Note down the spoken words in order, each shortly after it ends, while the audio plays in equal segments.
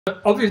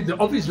The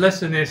obvious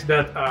lesson is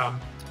that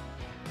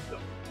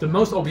the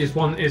most obvious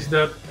one is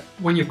that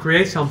when you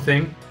create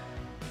something,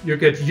 you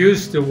get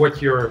used to what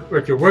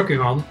you're working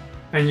on,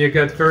 and you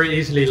get very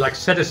easily like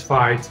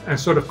satisfied and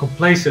sort of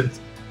complacent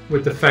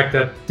with the fact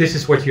that this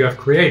is what you have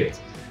created.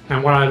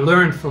 And what I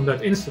learned from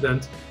that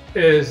incident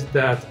is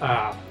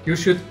that you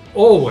should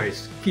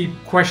always keep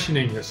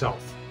questioning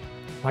yourself.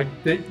 Like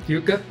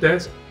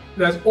there's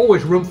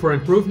always room for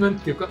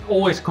improvement. You can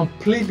always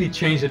completely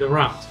change it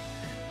around.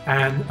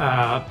 And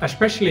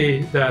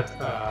especially that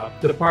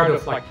the part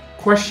of like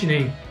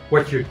questioning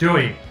what you're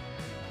doing,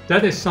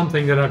 that is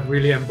something that I've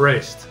really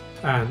embraced.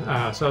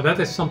 And so that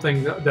is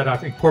something that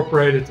I've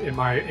incorporated in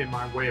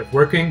my way of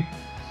working.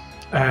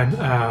 And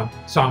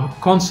so I'm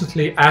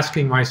constantly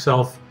asking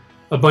myself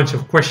a bunch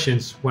of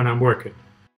questions when I'm working.